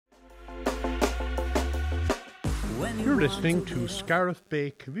You're listening to Scariff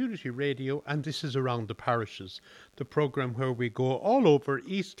Bay Community Radio, and this is Around the Parishes, the programme where we go all over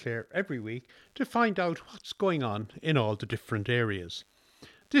East Clare every week to find out what's going on in all the different areas.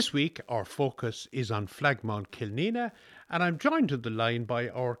 This week, our focus is on Flagmount Kilnina, and I'm joined on the line by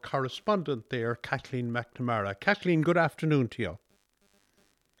our correspondent there, Kathleen McNamara. Kathleen, good afternoon to you.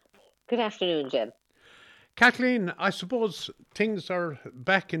 Good afternoon, Jim. Kathleen, I suppose things are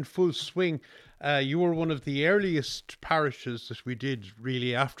back in full swing. You were one of the earliest parishes that we did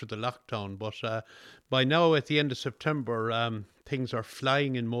really after the lockdown, but by now at the end of September, things are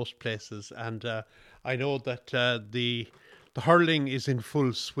flying in most places, and I know that the hurling is in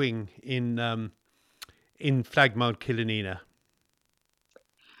full swing in Flagmount Killanena.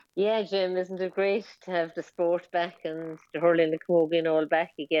 Yeah, Jim, isn't it great to have the sport back and the hurling, the camogie all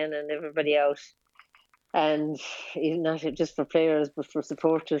back again and everybody out? And even not just for players, but for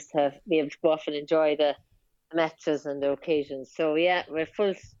supporters to be able to go off and enjoy the matches and the occasions. So yeah, we're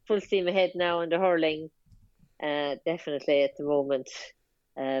full steam ahead now in the hurling. Definitely at the moment.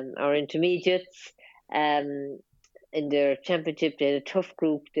 Our intermediates in their championship, they had a tough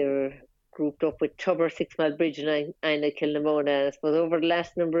group. They were grouped up with Tubber, 6 Mile Bridge and Ina Kilnamona. I suppose over the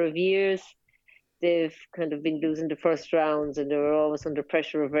last number of years, they've kind of been losing the first rounds and they were always under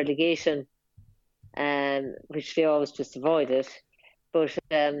pressure of relegation, which they always just avoided. But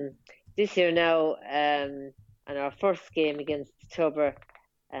this year now, on our first game against Tubber,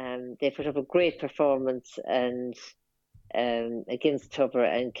 they put up a great performance and against Tubber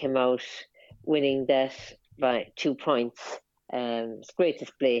and came out winning that by 2 points. It's a great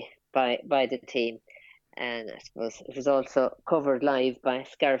display by the team. And I suppose it was also covered live by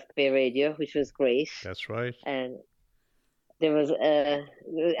Scariff Bay Radio, which was great. That's right. And there was a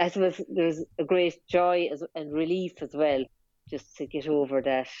great joy and relief as well, just to get over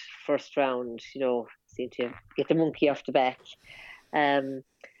that first round, seem to get the monkey off the back.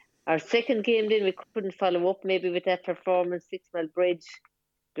 Our second game then, we couldn't follow up maybe with that performance, 6 Mile Bridge.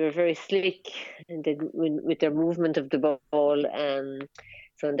 They were very slick with their movement of the ball.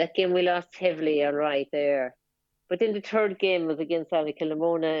 So in that game we lost heavily, all right there. But then the third game was against Anna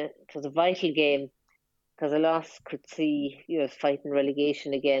Kilnamona. It was a vital game because a loss could see us fighting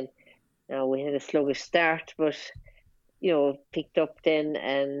relegation again. Now we had a sluggish start, but picked up then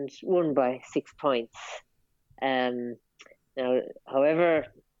and won by 6 points. Now, however,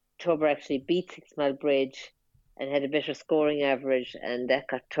 Tubber actually beat 6 Mile Bridge and had a better scoring average, and that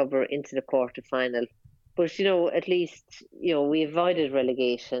got Tubber into the quarter final. But at least we avoided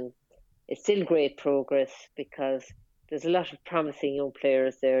relegation. It's still great progress because there's a lot of promising young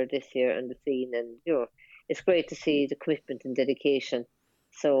players there this year on the scene, and it's great to see the commitment and dedication.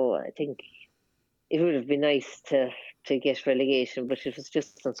 So I think it would have been nice to get relegation, but it was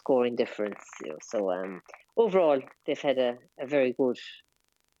just on scoring difference. So overall, they've had a very good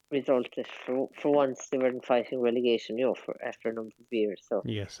result. For once, they weren't fighting relegation, after a number of years. So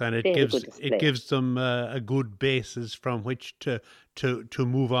yes, and it gives them a good basis from which to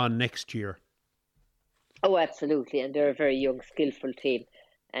move on next year. Oh, absolutely, and they're a very young, skillful team,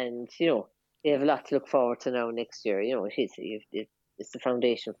 and they have a lot to look forward to now next year. It's the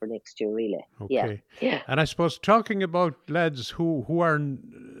foundation for next year, really. Okay. Yeah. And I suppose talking about lads who are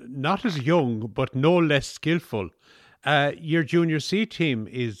not as young but no less skillful, your Junior C team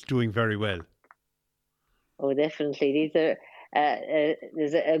is doing very well. Oh, definitely. These are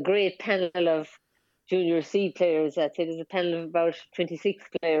there's a great panel of Junior C players. I'd say there's a panel of about 26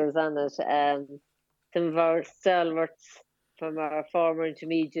 players on it. Some of our stalwarts from our former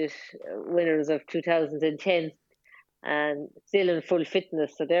intermediate winners of 2010 and still in full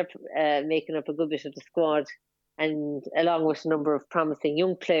fitness, so they're making up a good bit of the squad, and along with a number of promising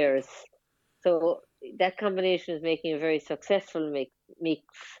young players. So that combination is making a very successful mix.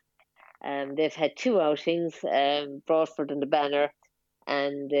 They've had 2 outings, Broadford and the Banner,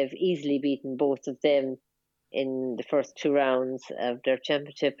 and they've easily beaten both of them in the first 2 rounds of their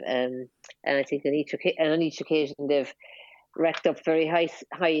championship. And I think on each occasion they've racked up very high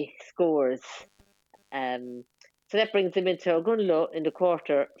scores. So that brings them into Ogunlo in the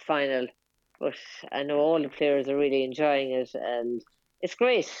quarter final. But I know all the players are really enjoying it, and it's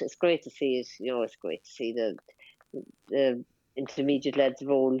great. It's great to see it. It's great to see the intermediate lads of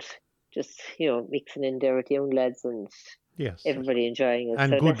old just mixing in there with the young lads, and yes, everybody enjoying it.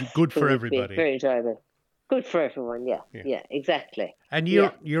 And so good for everybody. Very enjoyable. Good for everyone. Yeah, exactly. And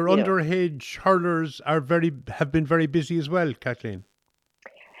your underage hurlers have been very busy as well, Kathleen.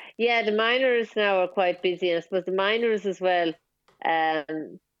 Yeah, the minors now are quite busy, and I suppose the minors as well.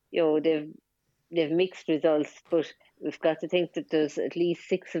 They've mixed results, but we've got to think that there's at least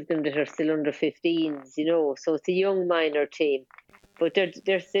 6 of them that are still under 15s, so it's a young minor team. But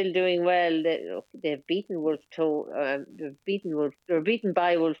they're still doing well. They've beaten Wolf Tone. They're beaten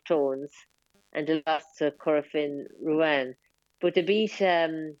by Wolf Tones, and they lost to Corofin Rouen. But they beat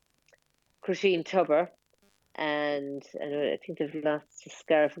Crusheen Tubber, and I think they've lost to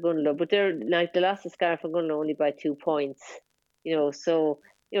Scariff Gunlow. But they lost to Scariff Gunlow only by 2 points. So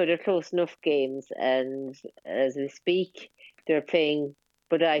they're close enough games. And as we speak, they're playing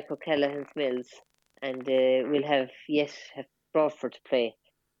Bodyke O'Callaghan's Mills, and we'll have Broadford to play.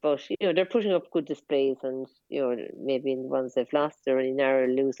 But they're putting up good displays, and maybe in the ones they've lost, they're only narrow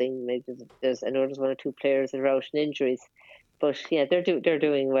losing. Maybe there's 1 or 2 players that are out in injuries, but yeah, they're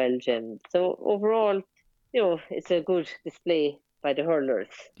doing well, Jim. So overall, it's a good display by the hurlers.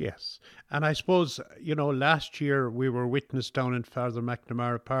 Yes. And I suppose, last year we were witness down in Father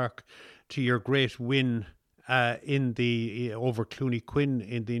McNamara Park to your great win in the over Clooney Quinn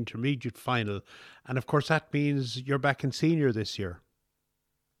in the intermediate final. And of course that means you're back in senior this year.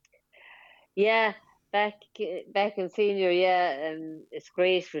 Yeah, back in senior, yeah. It's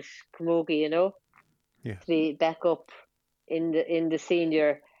great with Camogie, Yeah. to be back up in the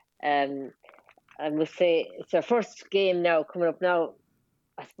senior. I must say it's our first game now coming up now.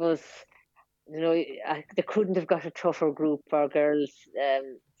 I suppose they couldn't have got a tougher group for our girls.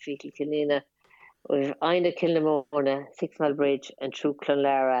 Fetal Kilnina, we've Ina Kilnamona, Six Mile Bridge, and True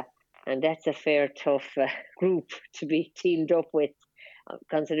Clonlara, and that's a fair tough group to be teamed up with,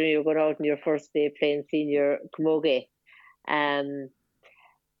 considering you're going out on your first day playing senior Camogie.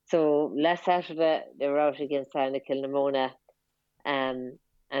 So last Saturday they were out against Ina Kilnamona,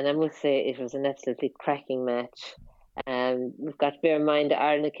 and I must say it was an absolutely cracking match. We've got to bear in mind that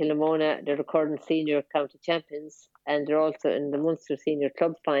Ireland Kilnamona, they're the current senior county champions, and they're also in the Munster Senior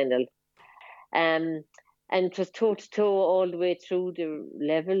Club final. And it was toe to toe all the way through the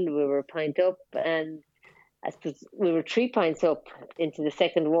level. We were a point up, and I suppose we were 3 points up into the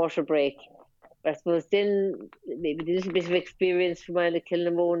second water break. I suppose then maybe a little bit of experience from Ireland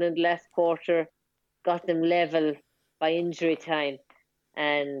Kilnamona in the last quarter got them level by injury time.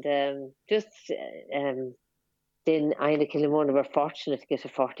 And then Ina Kilnamona were fortunate to get a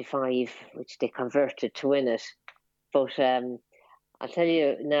 45, which they converted to win it. But I'll tell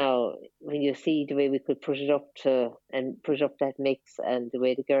you now, when you see the way we could push up that mix, and the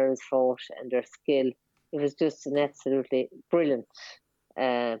way the girls fought and their skill, it was just an absolutely brilliant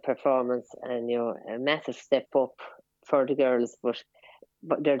performance, and a massive step up for the girls. But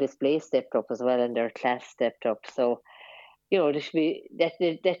their display stepped up as well, and their class stepped up. So there should be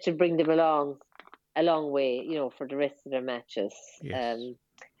that should bring them along a long way, for the rest of their matches. Yes.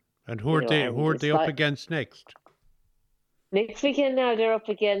 And who are they up against next? Next weekend now they're up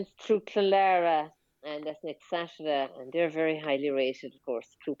against True Clonlara, and that's next Saturday, and they're very highly rated, of course,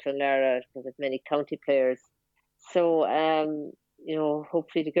 True Clonlara, because of many county players. So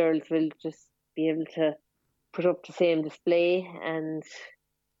hopefully the girls will just be able to put up the same display and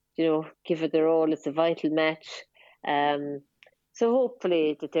give it their all. It's a vital match. So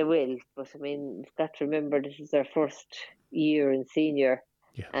hopefully that they will. But I mean, we've got to remember this is their first year in senior.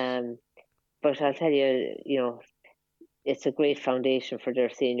 Yes. But I'll tell you, it's a great foundation for their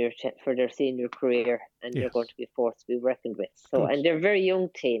senior career, and they're going to be a force to be reckoned with. So, and they're a very young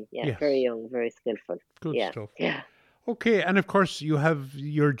team. Yeah, yes. Very young, very skillful. Good stuff. Yeah. Okay, and of course you have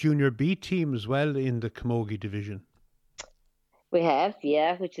your Junior B team as well in the Camogie division. We have,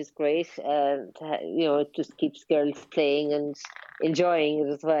 which is great. It just keeps girls playing and enjoying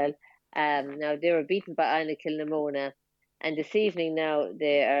it as well. Now they were beaten by Ina Kilnamona, and this evening now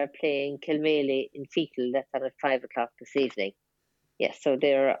they are playing Kilmaley in Fetal. That's on at 5 o'clock this evening. Yes, so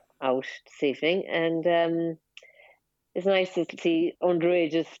they're out this evening, and it's nice to see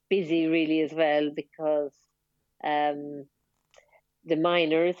underages busy really as well, because the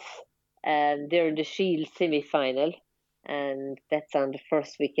minors, they're in the Shield semi-final, and that's on the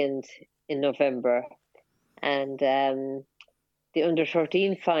first weekend in November. And the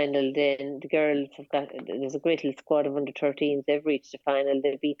under-13 final, then the girls there's a great little squad of under-13s. They've reached the final.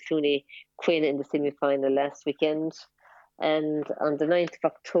 They beat Clooney Quinn in the semi-final last weekend. And on the 9th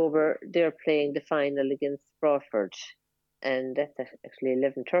of October, they're playing the final against Broadford. And that's actually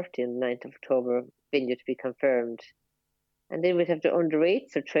 11:30 on the 9th of October, venue to be confirmed. And then we'd have the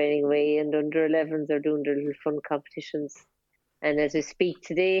under-8s are training away, and under-11s are doing their little fun competitions. And as we speak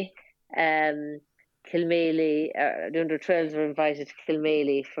today, Kilmaley, the under-12s were invited to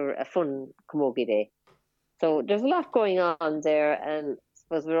Kilmaley for a fun Camogie day. So there's a lot going on there, and I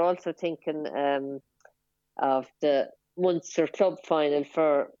suppose we're also thinking of the Munster Club final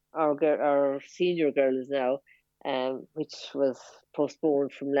for our senior girls now. which was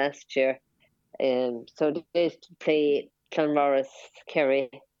postponed from last year. So they play Clonmorris, Kerry,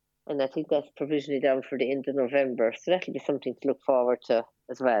 and I think that's provisionally down for the end of November. So that'll be something to look forward to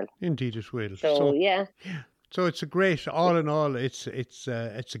as well. Indeed, it will. So yeah, So it's a great, all in all, it's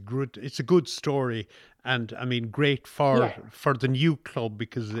a good story, and I mean, great yeah, for the new club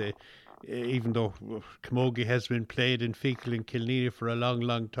because even though Camogie has been played in Fecal and Kilnina for a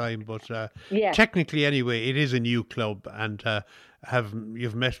long time, but yeah, technically anyway, it is a new club, and have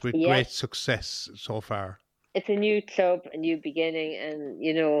you've met with yeah. great success so far. It's a new club, a new beginning, and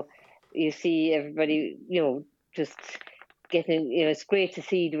you see everybody, just getting. It's great to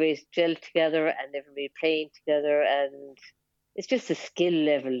see the way it's gelled together and everybody playing together, and it's just the skill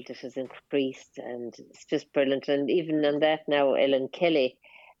level that has increased, and it's just brilliant. And even on that now, Ellen Kelly,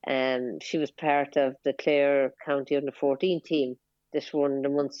 she was part of the Clare County Under-14 team that won the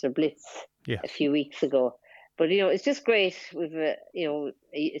Munster Blitz a Yes, few weeks ago. But it's just great.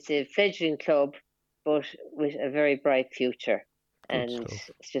 It's a fledgling club, but with a very bright future. good And stuff.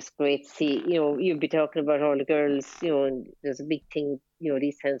 it's just great to see. You'll be talking about all the girls. And there's a big thing.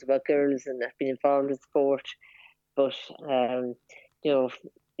 These times about girls and have been involved in sport. But you know,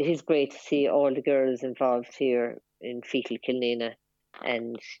 it is great to see all the girls involved here in Fecal Kilnina,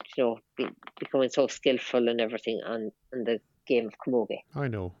 and becoming so skillful and everything on the game of camogie. I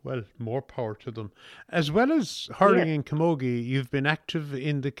know. Well, more power to them. As well as Yeah, hurling in Camogie, you've been active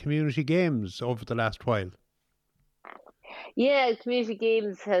in the community games over the last while. yeah. Community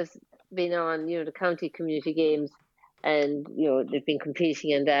games has been on, the county community games, and they've been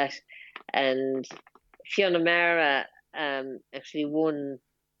competing in that, and Fiona Mara actually won.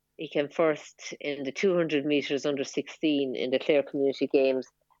 He came first in the 200 meters under 16 in the Clare Community Games.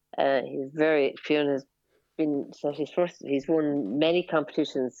 Fiona's been set his first. He's won many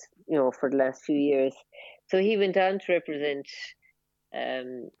competitions, for the last few years. So he went on to represent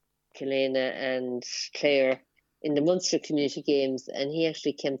Kilena and Clare in the Munster Community Games, and he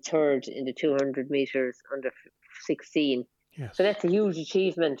actually came third in the 200 meters under 16. Yes. So that's a huge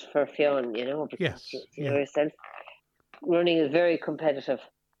achievement for Fionn, because Yes. yourself, running is very competitive,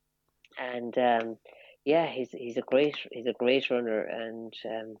 and he's a great runner, and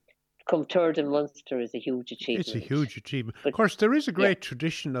come third in Munster is a huge achievement. It's a huge achievement. But, of course, there is a yeah, great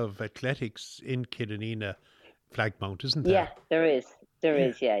tradition of athletics in Killanena Flagmount, isn't yeah, there? there is. There Yeah.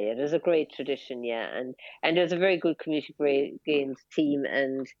 is, yeah. There's a great tradition, yeah, and there's a very good community games team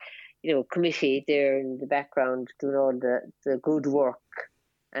and committee there in the background doing all the good work,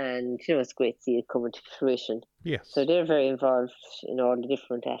 and it's great to see it coming to fruition. Yes. So they're very involved in all the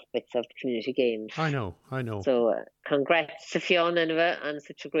different aspects of the community games. I know. So congrats to Fiona on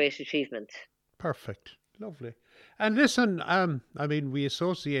such a great achievement. Perfect. Lovely. And listen, I mean, we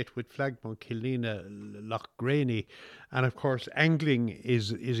associate with Flagmount, Kilnina, Lochgraney, and of course, angling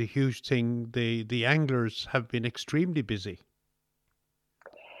is a huge thing. The anglers have been extremely busy.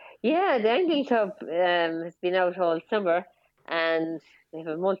 Yeah, the angling club has been out all summer, and they have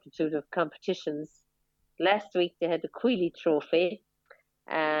a multitude of competitions. Last week they had the Queely Trophy,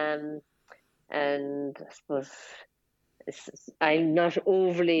 and I suppose I'm not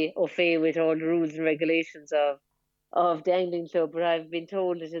overly au fait with all the rules and regulations of the angling club, but I've been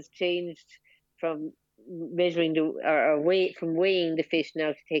told it has changed from measuring from weighing the fish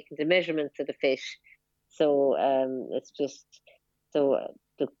now to taking the measurements of the fish. So it's just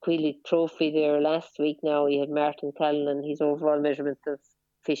the Queely Trophy there last week. Now he had Martin Callan. His overall measurements of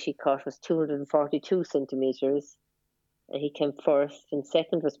fish he caught was 242 centimeters. And he came first, and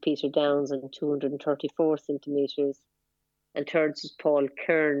second was Peter Downs on 234 centimeters, and third was Paul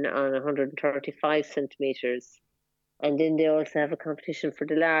Kern on 135 centimeters. And then they also have a competition for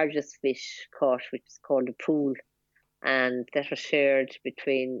the largest fish caught, which is called a pool. And that was shared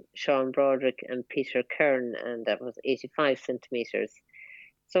between Sean Broderick and Peter Kern, and that was 85 centimetres.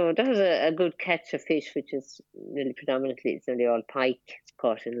 So that was a good catch of fish, which is really predominantly, it's nearly all pike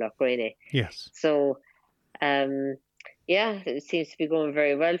caught in Lochgraney. Yes. So, it seems to be going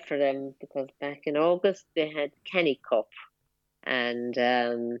very well for them, because back in August they had Kenny Cup, and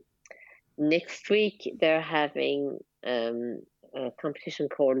next week they're having a competition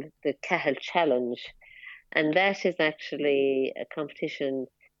called the Cahill Challenge, and that is actually a competition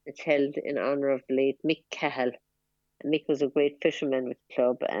that's held in honour of the late Mick Cahill. Mick was a great fisherman with the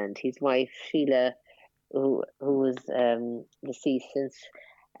club, and his wife Sheila, who was deceased since,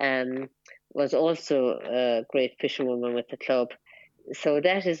 was also a great fisherwoman with the club. So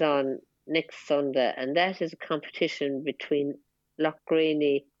that is on next Sunday, and that is a competition between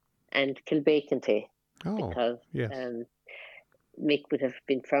Lochgraney and Kilbaconty, Oh, because yes. Mick would have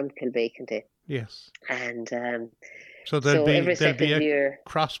been from Kilbaconty. Yes. And So so every there'll be second a year,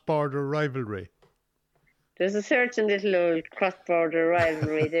 cross-border rivalry. there's a certain little old cross-border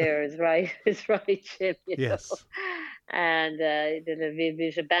rivalry there. Is right, is right, Jim. Yes. And there'll be a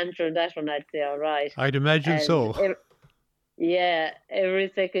bit of banter on that one. I'd say, all right. I'd imagine And so. yeah,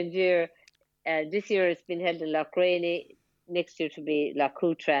 every second year. This year it's been held in Lough Rainey. Next year to be Lough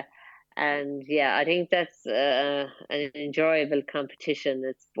Cutra. And yeah, I think that's an enjoyable competition.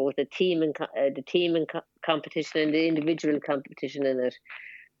 It's both a team and competition and the individual competition in it.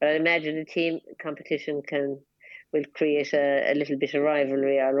 But I imagine the team competition will create a little bit of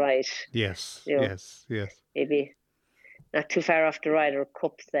rivalry. All right, Yes. you know, Yes. Yes. maybe not too far off the Ryder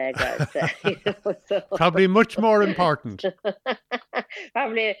Cup saga. So Probably much more important.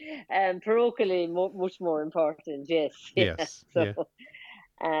 probably parochially much more important. Yes, yeah. Yes. So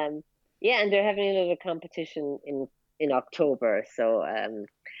Yeah. um, yeah, and they're having another competition in October. So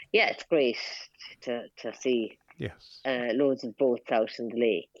yeah, it's great to see Yes. loads of boats out in the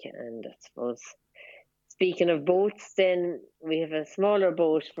lake. And I suppose, speaking of boats, then we have a smaller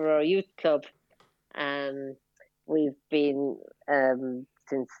boat for our youth club. We've been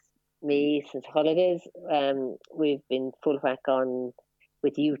since May, since holidays. We've been full whack on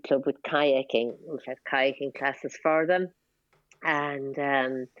with the youth club with kayaking. We've had kayaking classes for them, and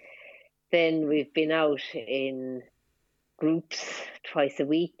then we've been out in groups twice a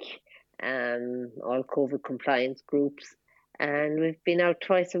week, all COVID compliance groups. And we've been out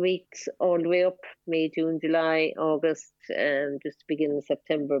twice a week all the way up May, June, July, August, just beginning of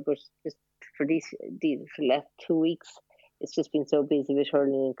September. But just for the last 2 weeks, it's just been so busy with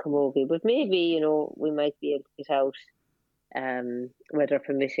hurling in Camogie. But maybe, we might be able to get out, weather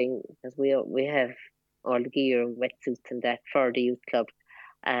permitting, because we have all the gear and wetsuits and that for the youth club.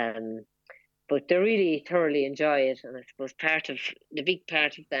 But they really thoroughly enjoy it. And I suppose the big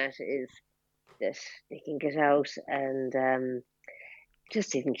part of that is that they can get out and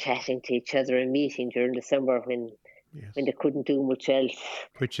just even chatting to each other and meeting during the summer when they couldn't do much else.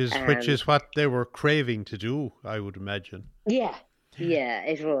 Which is what they were craving to do, I would imagine. Yeah,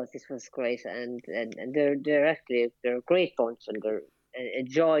 it was. It was great, and they're actually a great bunch, and they're a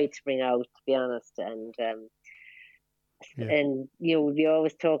joy to bring out, to be honest. And we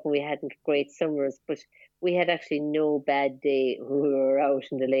always talking we hadn't great summers, but we had actually no bad day when we were out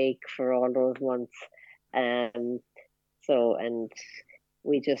in the lake for all those months. So, and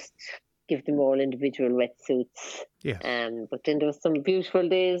we just give them all individual wetsuits. Yes. But then there was some beautiful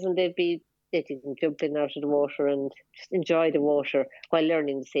days, and they can jump in out of the water and just enjoy the water while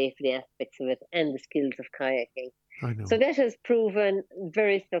learning the safety aspects of it and the skills of kayaking. I know. So that has proven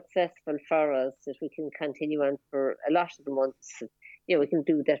very successful for us, that we can continue on for a lot of the months. We can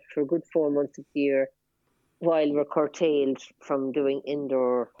do that for a good 4 months of the year while we're curtailed from doing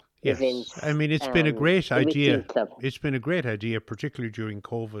indoor events. I mean, it's been a great idea. It's been a great idea, particularly during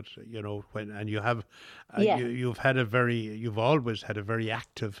COVID, you've always had a very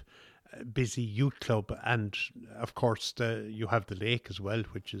active, busy youth club, and of course you have the lake as well,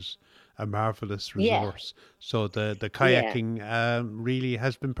 which is a marvelous resource. So the kayaking really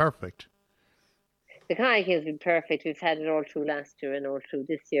has been perfect. The kayaking has been perfect. We've had it all through last year and all through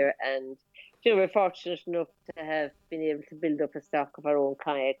this year, and we're fortunate enough to have been able to build up a stock of our own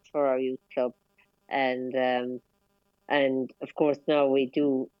kayaks for our youth club, and of course now it's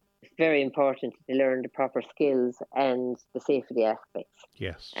very important to learn the proper skills and the safety aspects.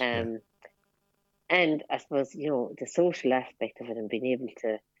 Yes. And I suppose, the social aspect of it, and being able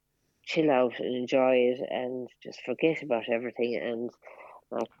to chill out and enjoy it and just forget about everything, and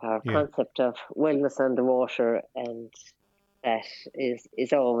like our concept of wellness on the water, and that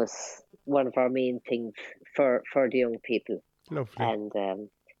is always one of our main things for the young people. Lovely. And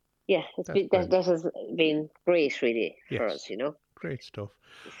that has been great, really, for us, Great stuff.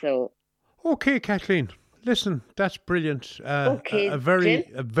 So, okay, Kathleen. Listen, that's brilliant. Okay, a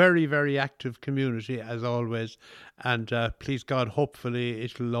very, very active community as always, and please God, hopefully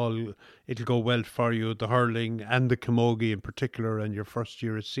it'll go well for you, the hurling and the camogie in particular, and your first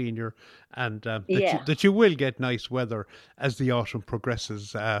year as senior, and that you will get nice weather as the autumn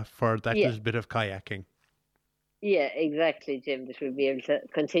progresses for that little bit of kayaking. Yeah, exactly, Jim. That we'll be able to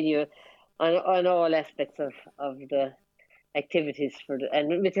continue on all aspects of the activities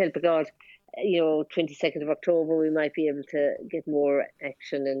and with the help of God. 22nd of October, we might be able to get more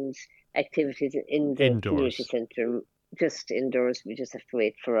action and activities in the community centre. Just indoors. We just have to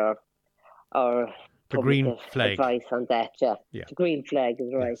wait for our the green flag advice on that. Yeah. The green flag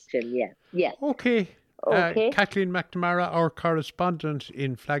is right, Jim. Yeah. Okay. Okay. Kathleen McNamara, our correspondent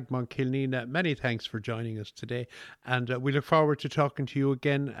in Flagmont, Kilnina, many thanks for joining us today. And we look forward to talking to you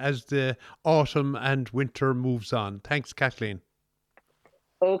again as the autumn and winter moves on. Thanks, Kathleen.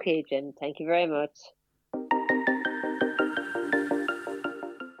 Okay, Jim. Thank you very much.